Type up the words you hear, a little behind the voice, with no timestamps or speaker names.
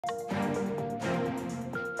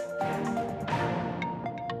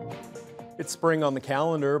It's spring on the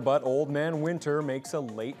calendar, but Old Man Winter makes a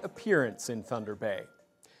late appearance in Thunder Bay.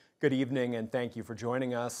 Good evening and thank you for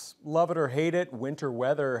joining us. Love it or hate it, winter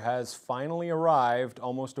weather has finally arrived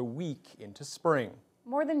almost a week into spring.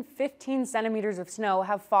 More than 15 centimeters of snow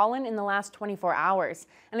have fallen in the last 24 hours,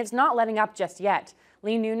 and it's not letting up just yet.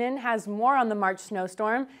 Lee Noonan has more on the March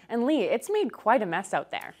snowstorm, and Lee, it's made quite a mess out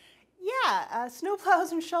there. Yeah,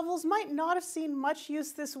 snowplows and shovels might not have seen much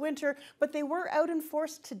use this winter, but they were out in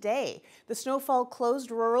force today. The snowfall closed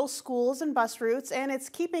rural schools and bus routes, and it's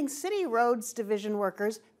keeping City Roads Division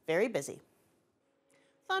workers very busy.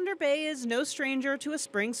 Thunder Bay is no stranger to a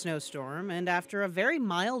spring snowstorm, and after a very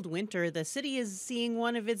mild winter, the city is seeing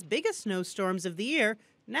one of its biggest snowstorms of the year,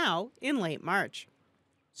 now in late March.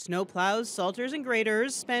 Snowplows, salters, and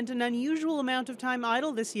graders spent an unusual amount of time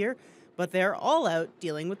idle this year, but they're all out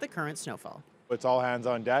dealing with the current snowfall. It's all hands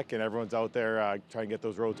on deck, and everyone's out there trying to get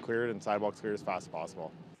those roads cleared and sidewalks cleared as fast as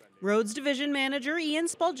possible. Roads Division Manager Ian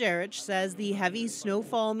Spaljerich says the heavy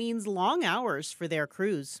snowfall means long hours for their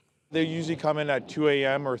crews. They usually come in at 2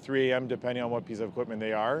 a.m. or 3 a.m. depending on what piece of equipment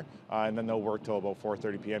they are, and then they'll work till about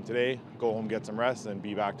 4:30 p.m. today, go home, get some rest, and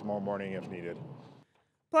be back tomorrow morning if needed.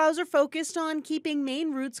 Plows are focused on keeping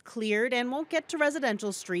main routes cleared and won't get to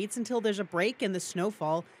residential streets until there's a break in the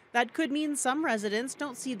snowfall. That could mean some residents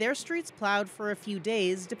don't see their streets plowed for a few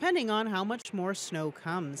days, depending on how much more snow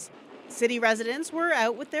comes. City residents were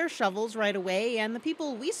out with their shovels right away, and the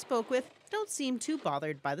people we spoke with don't seem too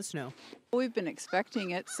bothered by the snow. We've been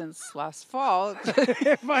expecting it since last fall.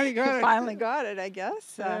 Finally got it. Finally got it, I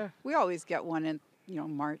guess. Yeah. We always get one in,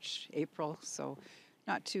 March, April, so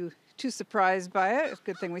not too surprised by it.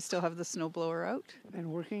 Good thing we still have the snowblower out.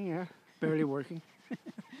 And working, yeah, barely working.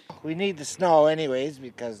 We need the snow anyways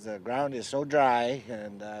because the ground is so dry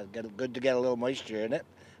and good to get a little moisture in it.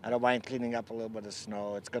 I don't mind cleaning up a little bit of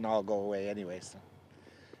snow. It's going to all go away anyway, so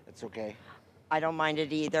it's okay. I don't mind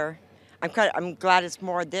it either. I'm glad it's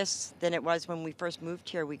more this than it was when we first moved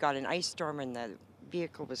here. We got an ice storm and the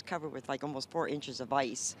vehicle was covered with like almost 4 inches of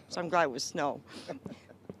ice. So I'm glad it was snow.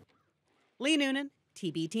 Lee Noonan,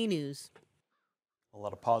 TBT News. A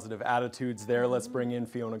lot of positive attitudes there. Let's bring in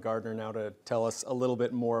Fiona Gardner now to tell us a little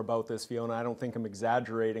bit more about this. Fiona, I don't think I'm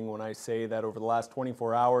exaggerating when I say that over the last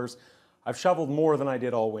 24 hours, I've shoveled more than I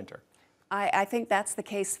did all winter. I think that's the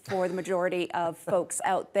case for the majority of folks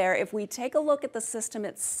out there. If we take a look at the system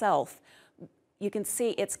itself, you can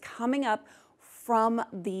see it's coming up from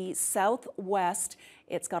the southwest.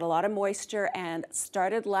 It's got a lot of moisture and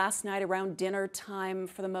started last night around dinner time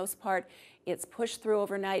for the most part. It's pushed through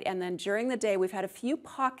overnight, and then during the day we've had a few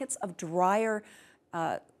pockets of drier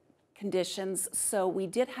conditions, so we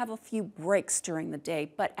did have a few breaks during the day,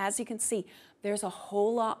 but as you can see, there's a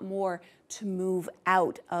whole lot more to move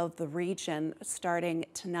out of the region starting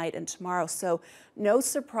tonight and tomorrow. So no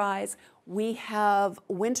surprise, we have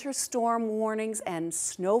winter storm warnings and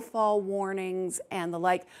snowfall warnings and the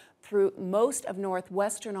like through most of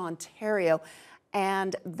northwestern Ontario,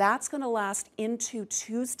 and that's going to last into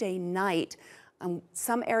Tuesday night.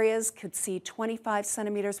 Some areas could see 25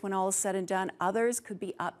 centimeters when all is said and done. Others could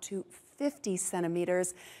be up to 50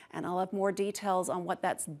 centimeters, and I'll have more details on what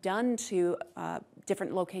that's done to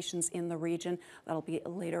different locations in the region. That'll be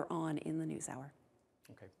later on in the news hour.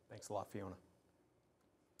 Okay, thanks a lot, Fiona.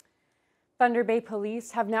 Thunder Bay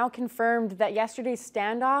Police have now confirmed that yesterday's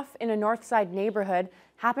standoff in a Northside neighborhood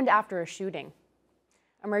happened after a shooting.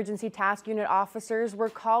 Emergency Task Unit officers were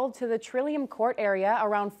called to the Trillium Court area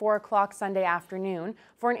around 4 o'clock Sunday afternoon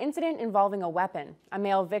for an incident involving a weapon. A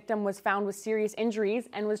male victim was found with serious injuries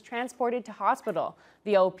and was transported to hospital.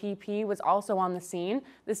 The OPP was also on the scene.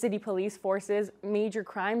 The City Police Force's Major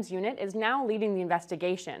Crimes Unit is now leading the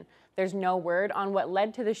investigation. There's no word on what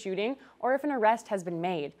led to the shooting or if an arrest has been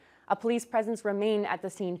made. A police presence remained at the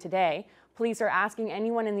scene today. Police are asking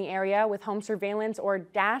anyone in the area with home surveillance or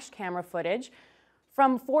dash camera footage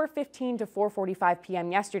from 4:15 to 4:45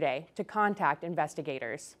 p.m. yesterday to contact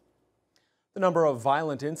investigators. The number of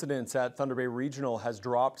violent incidents at Thunder Bay Regional has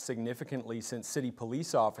dropped significantly since city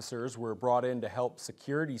police officers were brought in to help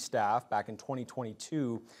security staff back in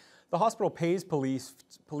 2022. The hospital pays police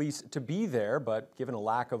to be there, but given a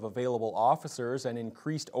lack of available officers and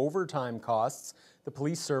increased overtime costs, the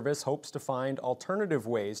police service hopes to find alternative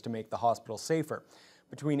ways to make the hospital safer.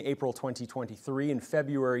 Between April 2023 and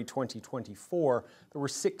February 2024, there were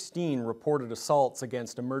 16 reported assaults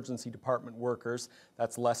against emergency department workers.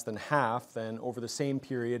 That's less than half than over the same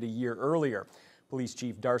period a year earlier. Police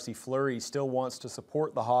Chief Darcy Fleury still wants to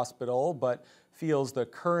support the hospital, but feels the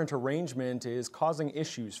current arrangement is causing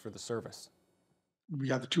issues for the service. We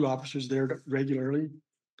have the 2 officers there regularly,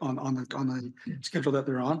 on the schedule that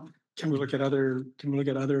they're on. Can we look at other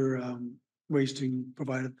ways to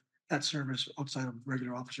provide that service outside of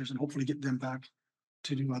regular officers and hopefully get them back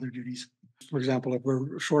to do other duties? For example, if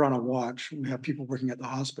we're short on a watch, we have people working at the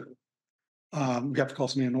hospital. We have to call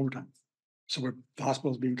somebody in overtime. So the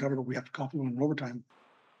hospital is being covered, but we have to call people in overtime.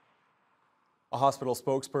 A hospital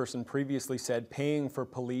spokesperson previously said paying for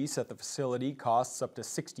police at the facility costs up to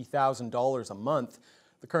 $60,000 a month.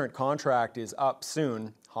 The current contract is up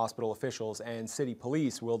soon. Hospital officials and city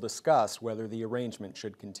police will discuss whether the arrangement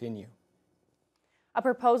should continue. A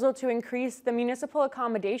proposal to increase the municipal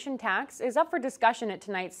accommodation tax is up for discussion at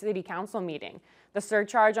tonight's City Council meeting. The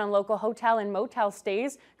surcharge on local hotel and motel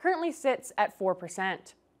stays currently sits at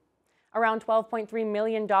 4%. Around $12.3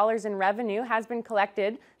 million in revenue has been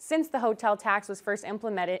collected since the hotel tax was first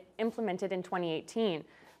implemented in 2018.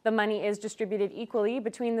 The money is distributed equally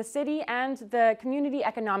between the city and the Community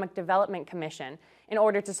Economic Development Commission in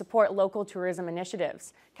order to support local tourism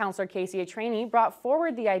initiatives. Councillor Casey Atraney brought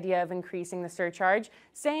forward the idea of increasing the surcharge,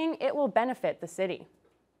 saying it will benefit the city.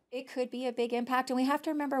 It could be a big impact, and we have to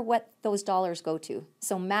remember what those dollars go to.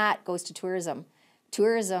 So MAT goes to tourism.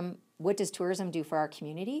 Tourism, what does tourism do for our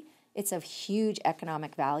community? It's of huge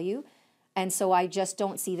economic value. And so I just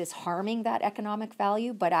don't see this harming that economic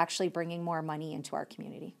value, but actually bringing more money into our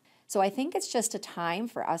community. So I think it's just a time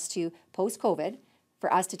for us to, post-COVID,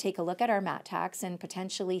 for us to take a look at our MAT tax and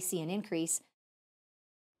potentially see an increase.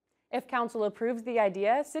 If council approves the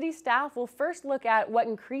idea, city staff will first look at what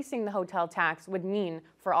increasing the hotel tax would mean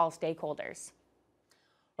for all stakeholders.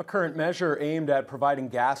 A current measure aimed at providing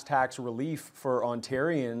gas tax relief for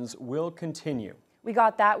Ontarians will continue. We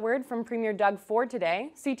got that word from Premier Doug Ford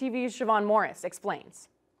today. CTV's Siobhan Morris explains.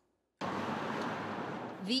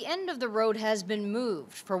 The end of the road has been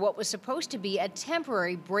moved for what was supposed to be a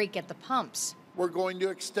temporary break at the pumps. We're going to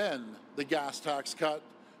extend the gas tax cut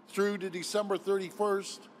through to December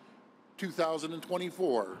 31st,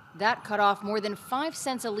 2024. That cut off more than 5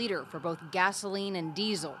 cents a litre for both gasoline and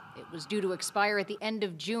diesel. It was due to expire at the end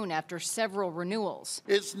of June after several renewals.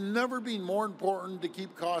 It's never been more important to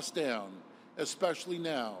keep costs down, especially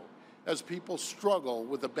now, as people struggle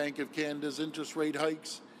with the Bank of Canada's interest rate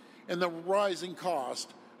hikes and the rising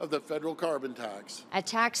cost of the federal carbon tax. A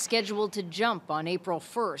tax scheduled to jump on April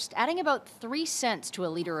 1st, adding about 3 cents to a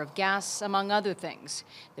litre of gas, among other things.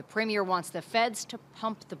 The Premier wants the feds to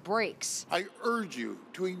pump the brakes. I urge you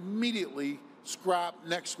to immediately scrap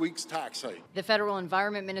next week's tax hike. The federal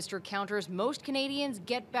environment minister counters most Canadians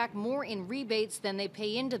get back more in rebates than they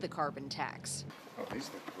pay into the carbon tax. Oh, these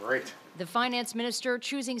look great. The finance minister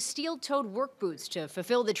choosing steel-toed work boots to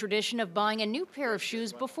fulfill the tradition of buying a new pair of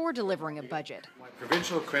shoes before delivering a budget. My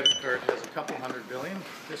provincial credit card has a couple $100 billion,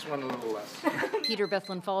 this one a little less. Peter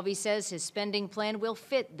Bethlen-Falvey says his spending plan will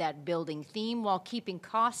fit that building theme while keeping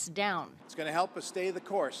costs down. It's going to help us stay the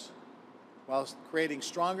course while creating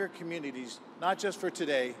stronger communities, not just for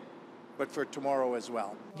today, but for tomorrow as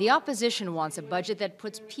well. The opposition wants a budget that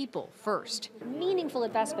puts people first. Meaningful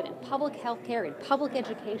investment in public health care, in public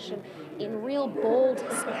education, in real bold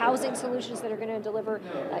housing solutions that are going to deliver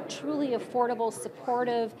truly affordable,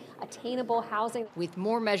 supportive, attainable housing. With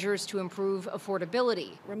more measures to improve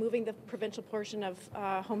affordability. Removing the provincial portion of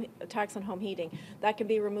tax on home heating. That could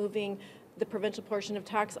be removing the provincial portion of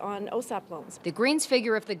tax on OSAP loans. The Greens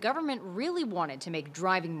figure if the government really wanted to make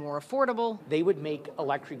driving more affordable, they would make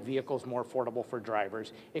electric vehicles more affordable for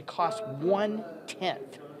drivers. It costs 1/10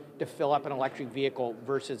 to fill up an electric vehicle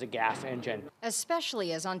versus a gas engine.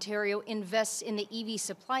 Especially as Ontario invests in the EV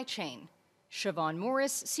supply chain. Siobhan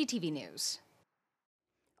Morris, CTV News.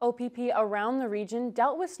 OPP around the region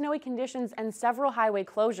dealt with snowy conditions and several highway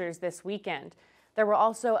closures this weekend. There were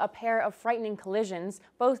also a pair of frightening collisions,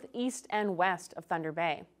 both east and west of Thunder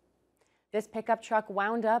Bay. This pickup truck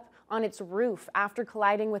wound up on its roof after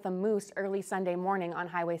colliding with a moose early Sunday morning on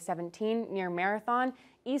Highway 17 near Marathon,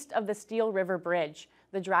 east of the Steel River Bridge.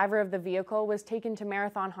 The driver of the vehicle was taken to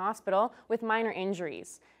Marathon Hospital with minor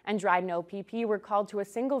injuries. And Dryden OPP were called to a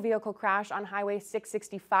single vehicle crash on Highway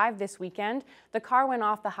 665 this weekend. The car went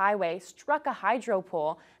off the highway, struck a hydro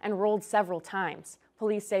pole, and rolled several times.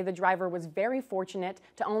 Police say the driver was very fortunate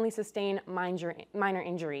to only sustain minor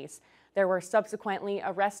injuries. They were subsequently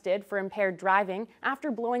arrested for impaired driving after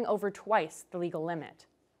blowing over twice the legal limit.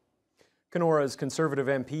 Kenora's Conservative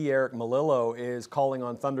MP Eric Melillo is calling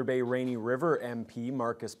on Thunder Bay Rainy River MP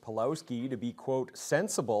Marcus Pulowski to be, quote,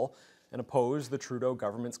 sensible and oppose the Trudeau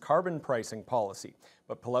government's carbon pricing policy.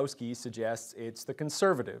 But Pulowski suggests it's the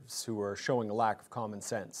Conservatives who are showing a lack of common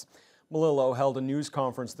sense. Melillo held a news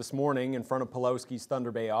conference this morning in front of Pulowski's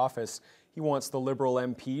Thunder Bay office. He wants the Liberal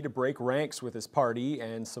MP to break ranks with his party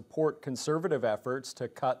and support Conservative efforts to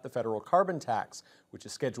cut the federal carbon tax, which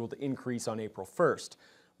is scheduled to increase on April 1st.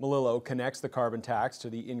 Melillo connects the carbon tax to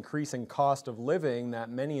the increasing cost of living that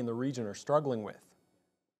many in the region are struggling with.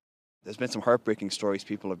 There's been some heartbreaking stories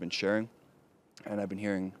people have been sharing, and I've been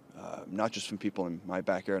hearing not just from people in my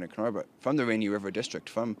backyard in Kenora, but from the Rainy River District,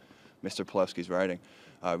 from Mr. Pulowski's riding,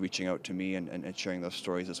 reaching out to me and sharing those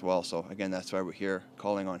stories as well. So again, that's why we're here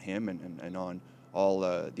calling on him and on all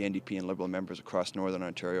the NDP and Liberal members across Northern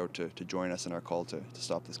Ontario to join us in our call to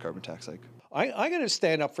stop this carbon tax hike. I'm going to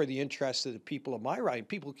stand up for the interests of the people of my riding.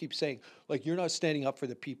 People keep saying, like, you're not standing up for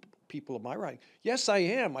the people of my riding. Yes, I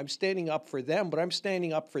am. I'm standing up for them, but I'm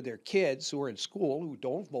standing up for their kids who are in school, who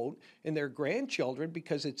don't vote, and their grandchildren,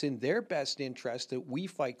 because it's in their best interest that we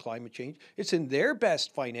fight climate change. It's in their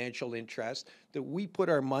best financial interest that we put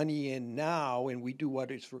our money in now and we do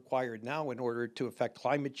what is required now in order to affect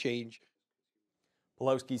climate change.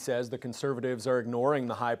 Pulowski says the Conservatives are ignoring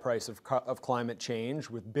the high price of climate change,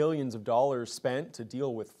 with billions of dollars spent to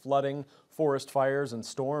deal with flooding, forest fires, and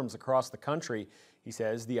storms across the country. He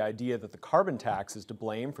says the idea that the carbon tax is to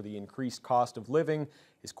blame for the increased cost of living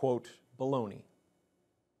is, quote, baloney.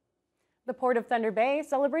 The Port of Thunder Bay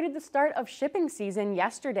celebrated the start of shipping season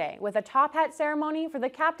yesterday with a top hat ceremony for the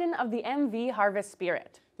captain of the MV Harvest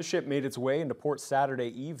Spirit. The ship made its way into port Saturday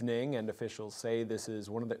evening, and officials say this is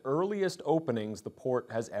one of the earliest openings the port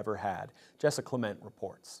has ever had. Jessica Clement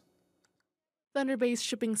reports. Thunder Bay's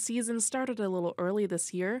shipping season started a little early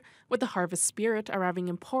this year, with the Harvest Spirit arriving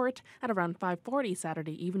in port at around 5:40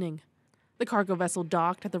 Saturday evening. The cargo vessel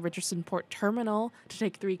docked at the Richardson Port Terminal to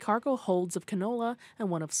take 3 cargo holds of canola and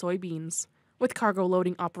 1 of soybeans. With cargo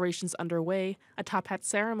loading operations underway, a top hat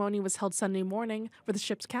ceremony was held Sunday morning for the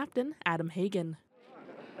ship's captain, Adam Hagen.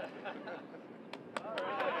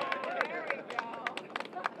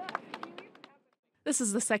 This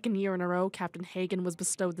is the second year in a row Captain Hagen was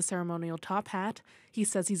bestowed the ceremonial top hat. He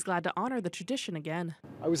says he's glad to honor the tradition again.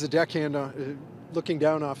 I was a deckhand looking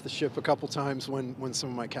down off the ship a couple times when some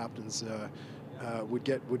of my captains would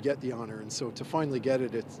get the honor, and so to finally get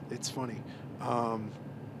it, it's funny.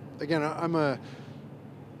 Again, I'm a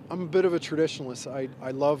bit of a traditionalist.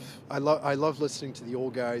 I love listening to the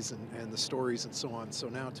old guys and the stories and so on. So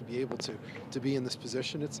now to be able to be in this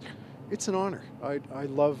position, it's an honor. I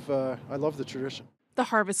love the tradition. The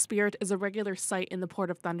Harvest Spirit is a regular sight in the Port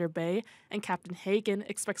of Thunder Bay, and Captain Hagen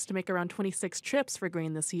expects to make around 26 trips for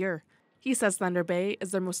grain this year. He says Thunder Bay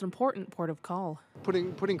is their most important port of call.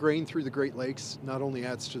 Putting grain through the Great Lakes not only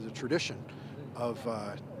adds to the tradition of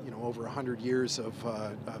over 100 years of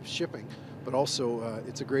shipping, but also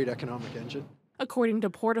it's a great economic engine. According to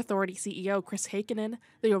Port Authority CEO Chris Heikkinen,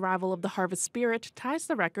 the arrival of the Harvest Spirit ties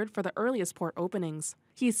the record for the earliest port openings.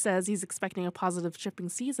 He says he's expecting a positive shipping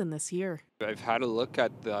season this year. I've had a look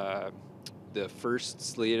at the first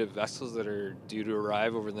slate of vessels that are due to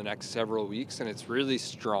arrive over the next several weeks, and it's really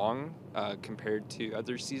strong compared to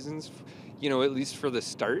other seasons, at least for the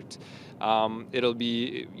start. It'll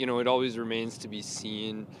be, it always remains to be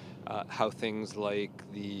seen how things like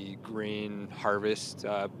the grain harvest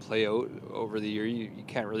play out over the year. You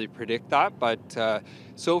can't really predict that, but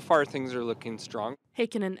so far things are looking strong.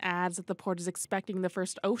 Heikkinen adds that the port is expecting the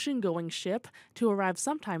first ocean-going ship to arrive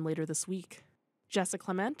sometime later this week. Jessica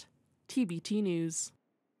Clement, TBT News.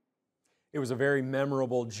 It was a very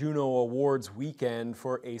memorable Juno Awards weekend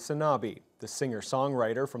for Asanabi. The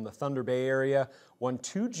singer-songwriter from the Thunder Bay area won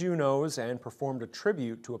 2 Junos and performed a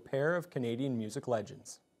tribute to a pair of Canadian music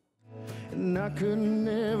legends. And I could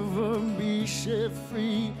never be set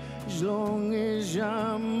free as long as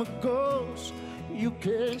I'm a ghost you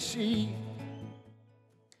can see.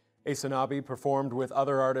 Asanabi performed with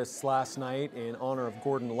other artists last night in honor of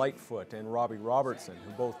Gordon Lightfoot and Robbie Robertson,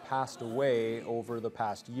 who both passed away over the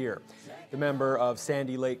past year. The member of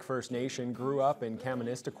Sandy Lake First Nation grew up in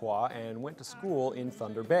Kaministiquia and went to school in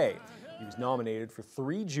Thunder Bay. He was nominated for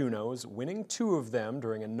 3 Junos, winning 2 of them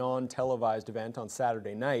during a non-televised event on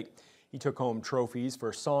Saturday night. He took home trophies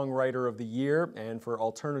for Songwriter of the Year and for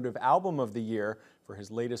Alternative Album of the Year for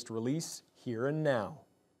his latest release, Here and Now.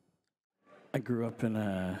 I grew up in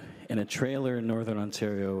a trailer in Northern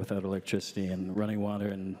Ontario without electricity and running water,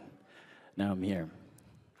 and now I'm here.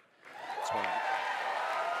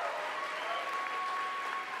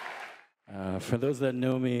 For those that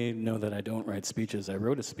know me, know that I don't write speeches. I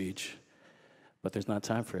wrote a speech, but there's not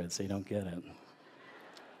time for it, so you don't get it.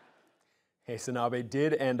 Asanabi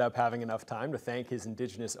did end up having enough time to thank his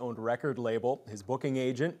Indigenous-owned record label, his booking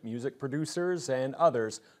agent, music producers, and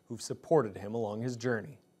others who've supported him along his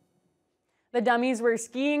journey. The dummies were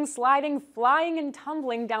skiing, sliding, flying, and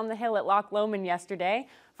tumbling down the hill at Loch Lomond yesterday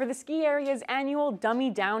for the ski area's annual Dummy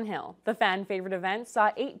Downhill. The fan-favorite event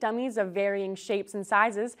saw 8 dummies of varying shapes and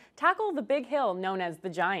sizes tackle the big hill known as the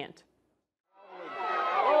Giant.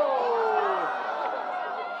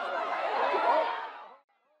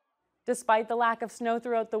 Despite the lack of snow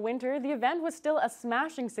throughout the winter, the event was still a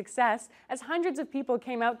smashing success as hundreds of people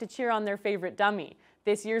came out to cheer on their favorite dummy.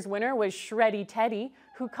 This year's winner was Shreddy Teddy,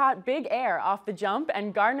 who caught big air off the jump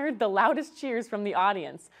and garnered the loudest cheers from the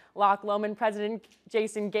audience. Loch Lomond President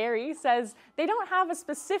Jason Gary says they don't have a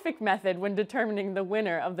specific method when determining the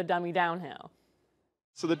winner of the Dummy Downhill.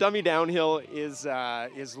 So the Dummy Downhill is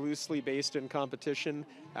loosely based in competition.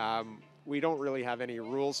 We don't really have any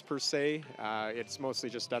rules per se. It's mostly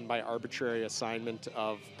just done by arbitrary assignment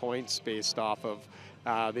of points based off of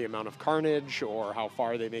the amount of carnage or how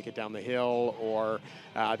far they make it down the hill or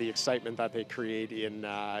the excitement that they create in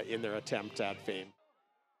their attempt at fame.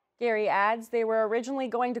 Gary adds they were originally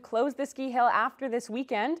going to close the ski hill after this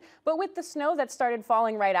weekend, but with the snow that started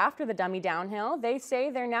falling right after the Dummy Downhill, they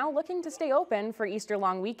say they're now looking to stay open for Easter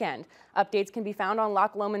long weekend. Updates can be found on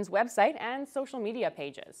Loch Lomond's website and social media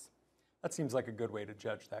pages. That seems like a good way to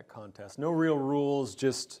judge that contest. No real rules,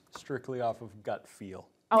 just strictly off of gut feel.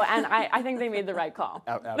 Oh, and I think they made the right call.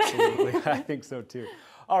 Absolutely, I think so too.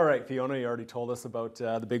 All right, Fiona, you already told us about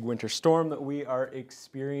the big winter storm that we are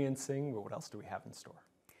experiencing, but what else do we have in store?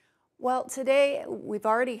 Well, today we've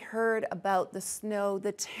already heard about the snow.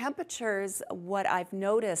 The temperatures, what I've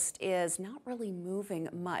noticed is not really moving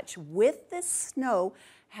much. With this snow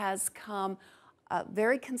has come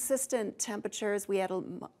very consistent temperatures. We had a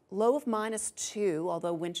low of -2,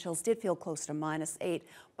 although wind chills did feel close to -8,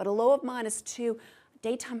 but a low of -2,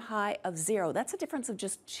 daytime high of 0. That's a difference of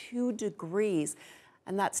just 2 degrees.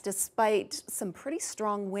 And that's despite some pretty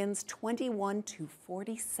strong winds, 21 to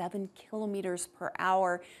 47 kilometers per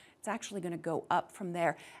hour. It's actually going to go up from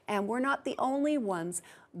there. And we're not the only ones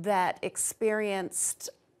that experienced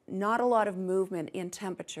not a lot of movement in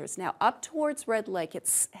temperatures. Now, up towards Red Lake,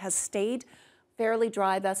 it has stayed fairly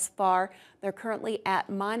dry thus far. They're currently at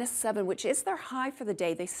 -7, which is their high for the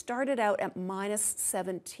day. They started out at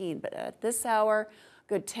 -17, but at this hour,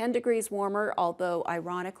 good 10 degrees warmer, although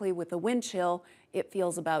ironically with the wind chill, it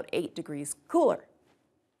feels about 8 degrees cooler.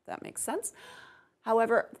 That makes sense.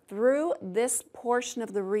 However, through this portion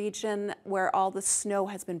of the region where all the snow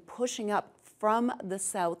has been pushing up from the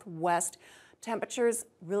southwest, temperatures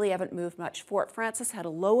really haven't moved much. Fort Frances had a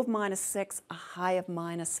low of -6, a high of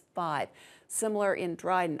 -5. Similar in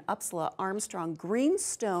Dryden, Uppsala, Armstrong.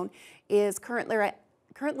 Greenstone is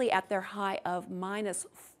currently at their high of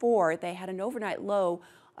 -4. They had an overnight low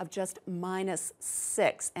of just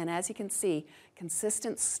 -6. And as you can see,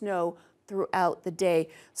 consistent snow throughout the day.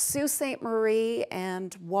 Sault Ste. Marie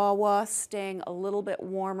and Wawa staying a little bit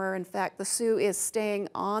warmer. In fact, the Sault is staying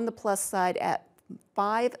on the plus side at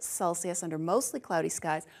 5 Celsius under mostly cloudy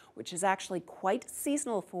skies, which is actually quite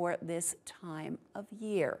seasonal for this time of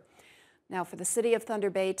year. Now, for the city of Thunder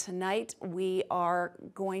Bay tonight, we are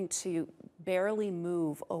going to barely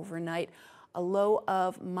move overnight, a low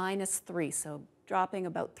of -3, so dropping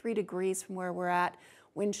about 3 degrees from where we're at.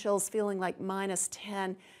 Wind chills feeling like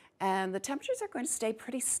 -10. And the temperatures are going to stay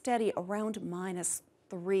pretty steady around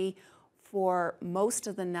 -3 for most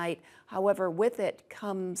of the night. However, with it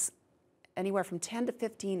comes anywhere from 10 to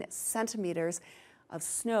 15 centimeters of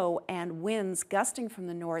snow and winds gusting from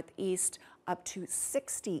the northeast up to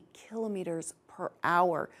 60 kilometers per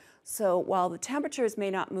hour. So while the temperatures may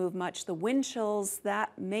not move much, the wind chills,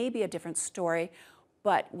 that may be a different story.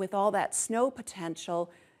 But with all that snow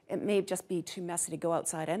potential, it may just be too messy to go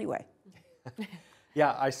outside anyway.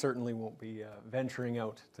 Yeah, I certainly won't be venturing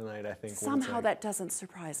out tonight, I think. Somehow that doesn't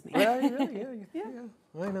surprise me. Yeah,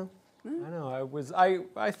 I know. I know.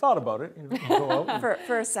 I thought about it. Go out.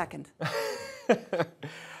 For a second.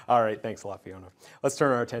 All right, thanks a lot, Fiona. Let's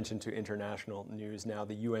turn our attention to international news now.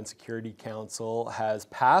 The UN Security Council has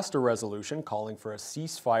passed a resolution calling for a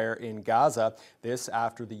ceasefire in Gaza. This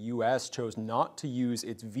after the U.S. chose not to use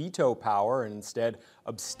its veto power and instead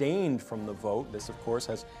abstained from the vote. This, of course,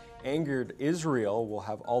 has angered Israel. We'll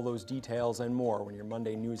have all those details and more when your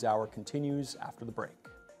Monday News Hour continues after the break.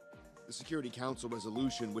 The Security Council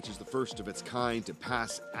resolution, which is the first of its kind to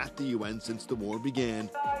pass at the UN since the war began,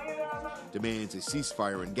 demands a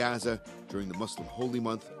ceasefire in Gaza during the Muslim holy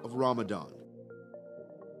month of Ramadan.